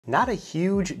Not a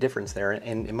huge difference there,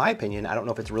 and in my opinion, I don't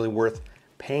know if it's really worth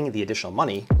paying the additional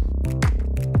money.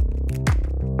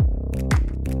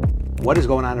 What is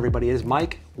going on, everybody? It is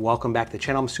Mike. Welcome back to the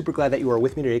channel. I'm super glad that you are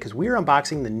with me today because we are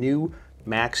unboxing the new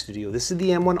Mac Studio. This is the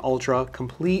M1 Ultra,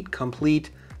 complete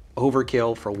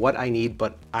overkill for what I need,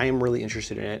 but I am really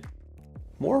interested in it.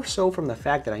 More so from the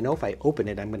fact that I know if I open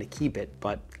it, I'm gonna keep it,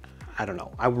 but I don't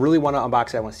know. I really wanna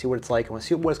unbox it. I wanna see what it's like. I wanna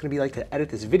see what it's gonna be like to edit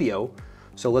this video.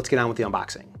 So let's get on with the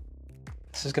unboxing.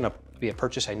 This is gonna be a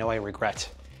purchase I know I regret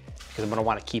because I'm gonna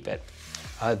wanna keep it.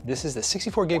 This is the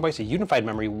 64 gigabytes of unified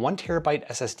memory, 1 terabyte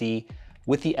SSD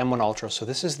with the M1 Ultra. So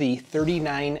this is the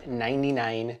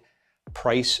 $39.99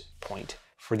 price point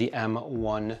for the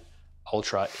M1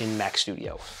 Ultra in Mac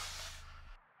Studio.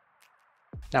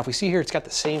 Now, if we see here, it's got the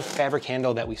same fabric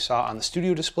handle that we saw on the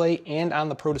Studio display and on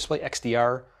the Pro Display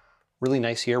XDR. Really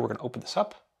nice here. We're gonna open this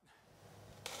up.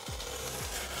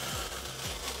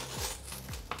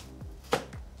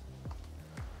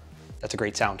 That's a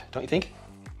great sound, don't you think?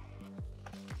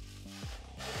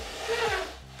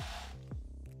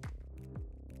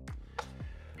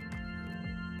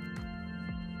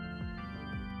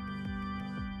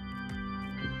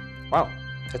 Wow,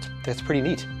 that's pretty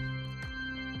neat.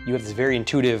 You have this very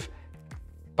intuitive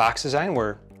box design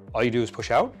where all you do is push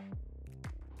out,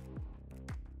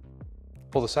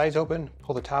 pull the sides open,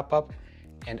 pull the top up,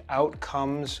 and out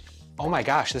comes, oh my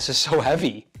gosh, this is so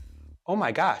heavy. Oh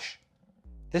my gosh,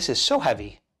 this is so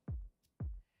heavy.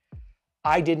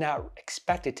 I did not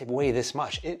expect it to weigh this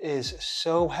much. It is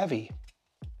so heavy.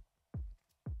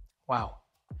 Wow.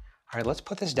 All right, let's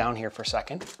put this down here for a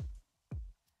second.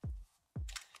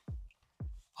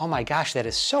 Oh my gosh, that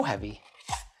is so heavy.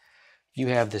 You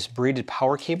have this braided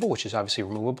power cable, which is obviously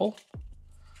removable.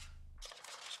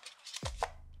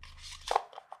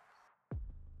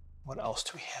 What else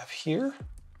do we have here?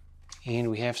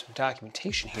 And we have some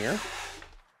documentation here.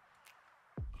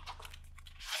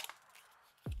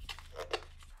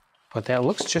 But that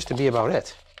looks just to be about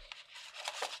it.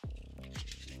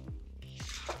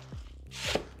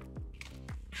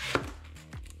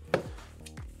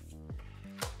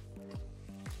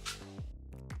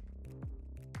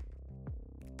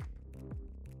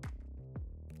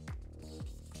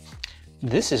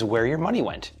 This is where your money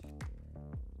went.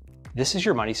 This is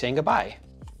your money saying goodbye.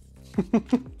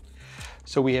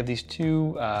 So we have these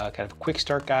two kind of quick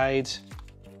start guides,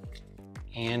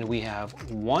 and we have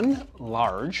one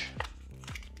large,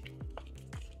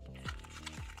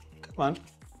 come on,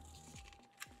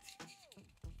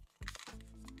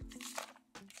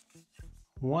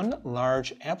 one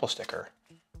large Apple sticker.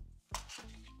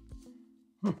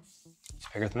 It's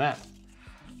bigger than that.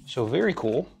 So very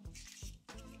cool.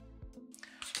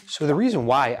 So the reason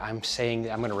why I'm saying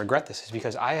that I'm gonna regret this is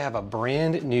because I have a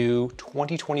brand new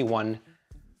 2021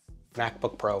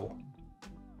 MacBook Pro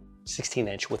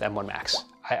 16-inch with M1 Max.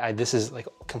 This is like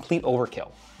complete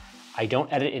overkill. I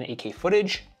don't edit in 8K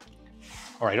footage,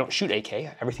 or I don't shoot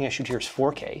 8K. Everything I shoot here is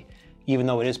 4K, even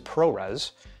though it is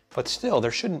ProRes, but still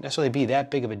there shouldn't necessarily be that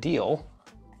big of a deal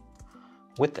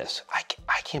with this. I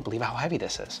can't believe how heavy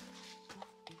this is.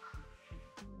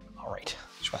 All right,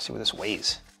 just wanna see what this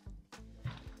weighs.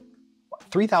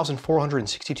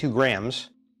 3,462 grams,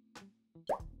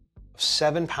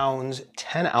 7 pounds,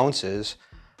 10 ounces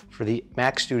for the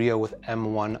Mac Studio with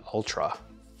M1 Ultra.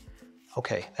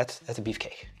 Okay, that's a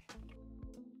beefcake.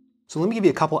 So let me give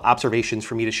you a couple observations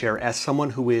for me to share as someone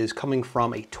who is coming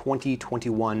from a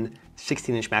 2021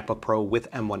 16-inch MacBook Pro with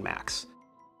M1 Max.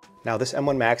 Now this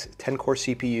M1 Max, 10-core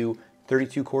CPU,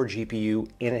 32-core GPU,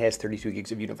 and it has 32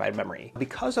 gigs of unified memory.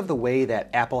 Because of the way that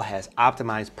Apple has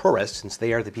optimized ProRes, since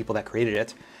they are the people that created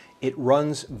it, it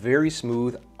runs very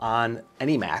smooth on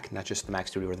any Mac, not just the Mac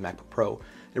Studio or the MacBook Pro.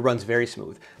 It runs very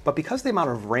smooth. But because of the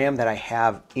amount of RAM that I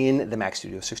have in the Mac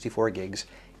Studio, 64 gigs,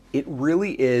 it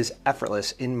really is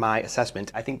effortless in my assessment.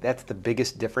 I think that's the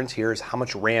biggest difference here is how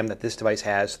much RAM that this device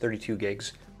has, 32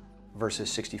 gigs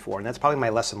versus 64. And that's probably my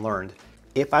lesson learned.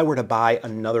 If I were to buy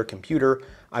another computer,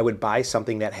 I would buy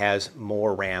something that has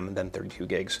more RAM than 32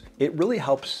 gigs. It really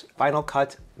helps Final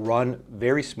Cut run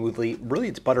very smoothly. Really,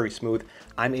 it's buttery smooth.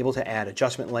 I'm able to add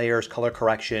adjustment layers, color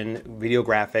correction, video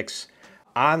graphics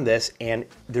on this, and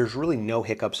there's really no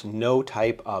hiccups, no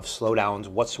type of slowdowns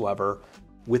whatsoever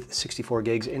with 64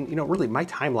 gigs. And really my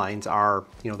timelines are,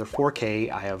 they're 4K,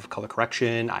 I have color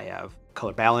correction, I have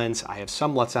color balance, I have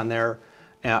some LUTs on there,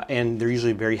 and they're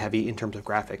usually very heavy in terms of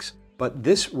graphics. But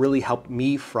this really helped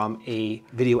me from a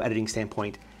video editing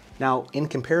standpoint. Now, in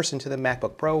comparison to the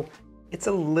MacBook Pro, it's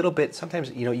a little bit, sometimes,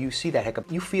 you see that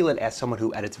hiccup, you feel it as someone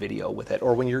who edits video with it,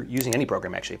 or when you're using any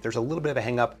program actually. If there's a little bit of a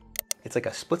hang up, it's like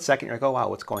a split second, you're like, oh wow,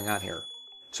 what's going on here?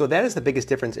 So that is the biggest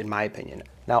difference in my opinion.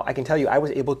 Now I can tell you I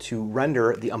was able to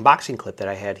render the unboxing clip that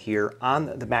I had here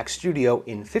on the Mac Studio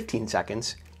in 15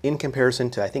 seconds in comparison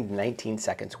to I think 19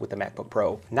 seconds with the MacBook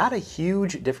Pro. Not a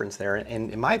huge difference there,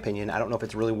 and in my opinion, I don't know if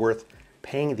it's really worth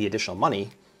paying the additional money,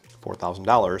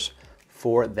 $4,000,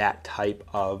 for that type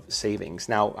of savings.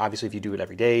 Now, obviously if you do it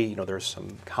every day, you know, there's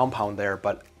some compound there,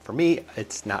 but for me,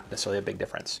 it's not necessarily a big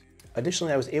difference.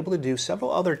 Additionally, I was able to do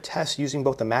several other tests using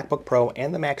both the MacBook Pro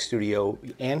and the Mac Studio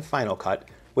and Final Cut,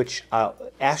 which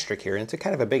asterisk here, and it's a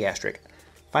kind of a big asterisk.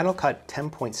 Final Cut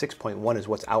 10.6.1 is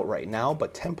what's out right now,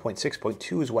 but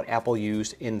 10.6.2 is what Apple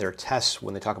used in their tests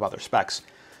when they talk about their specs.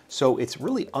 So it's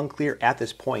really unclear at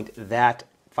this point that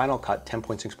Final Cut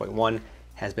 10.6.1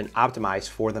 has been optimized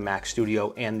for the Mac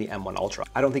Studio and the M1 Ultra.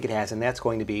 I don't think it has, and that's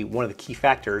going to be one of the key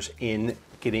factors in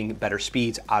getting better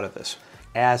speeds out of this.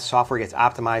 As software gets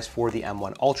optimized for the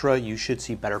M1 Ultra, you should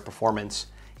see better performance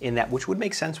in that, which would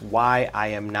make sense why I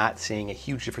am not seeing a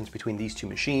huge difference between these two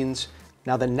machines.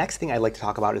 Now, the next thing I'd like to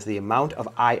talk about is the amount of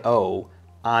I/O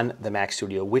on the Mac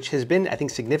Studio, which has been, I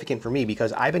think, significant for me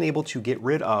because I've been able to get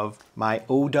rid of my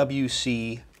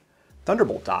OWC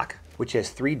Thunderbolt dock, which has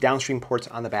 3 downstream ports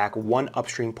on the back, 1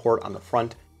 upstream port on the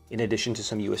front, in addition to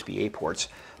some USB-A ports.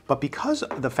 But because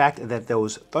of the fact that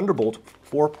those Thunderbolt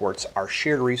 4 ports are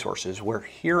shared resources, where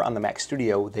here on the Mac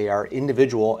Studio, they are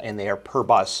individual and they are per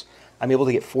bus, I'm able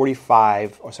to get 40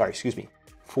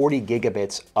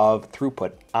 gigabits of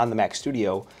throughput on the Mac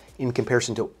Studio in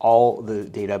comparison to all the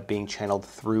data being channeled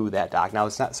through that dock. Now,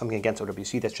 it's not something against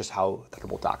OWC, that's just how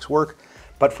Thunderbolt docks work.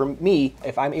 But for me,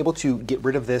 if I'm able to get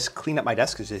rid of this, clean up my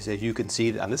desk, as you can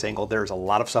see on this angle, there's a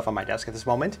lot of stuff on my desk at this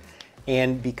moment.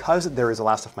 And because there is a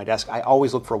lot of stuff on my desk, I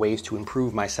always look for ways to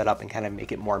improve my setup and kind of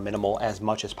make it more minimal as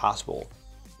much as possible.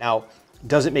 Now,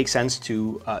 does it make sense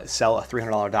to sell a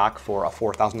 $300 dock for a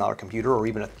 $4,000 computer or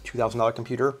even a $2,000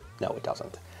 computer? No, it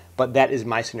doesn't. But that is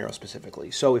my scenario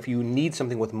specifically. So if you need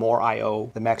something with more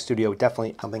I/O, the Mac Studio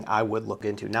definitely something I would look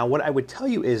into. Now, what I would tell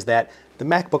you is that the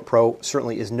MacBook Pro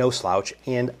certainly is no slouch,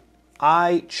 and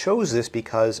I chose this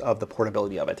because of the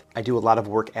portability of it. I do a lot of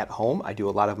work at home. I do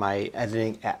a lot of my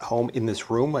editing at home in this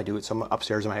room. I do it some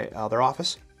upstairs in my other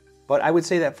office. But I would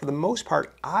say that for the most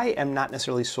part, I am not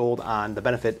necessarily sold on the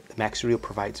benefit the Mac Studio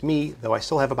provides me, though I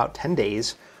still have about 10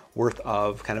 days worth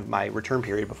of kind of my return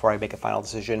period before I make a final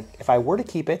decision. If I were to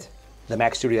keep it, the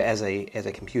Mac Studio as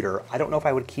a computer, I don't know if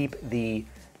I would keep the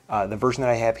version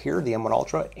that I have here, the M1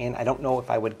 Ultra, and I don't know if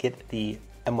I would get the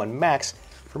M1 Max.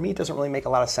 For me, it doesn't really make a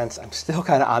lot of sense. I'm still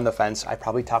kind of on the fence. I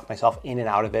probably talked myself in and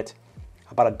out of it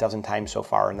about a dozen times so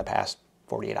far in the past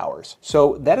 48 hours.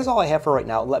 So that is all I have for right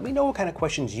now. Let me know what kind of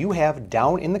questions you have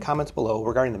down in the comments below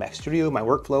regarding the Mac Studio, my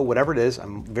workflow, whatever it is.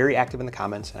 I'm very active in the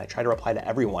comments and I try to reply to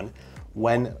everyone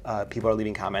when people are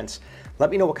leaving comments. Let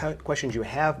me know what kind of questions you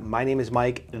have. My name is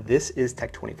Mike. This is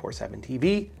Tech 24/7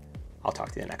 TV. I'll talk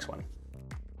to you in the next one.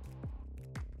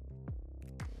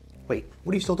 Wait,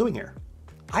 what are you still doing here?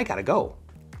 I gotta go.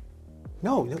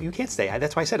 No, you can't stay.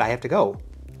 That's why I said I have to go.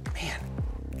 Man.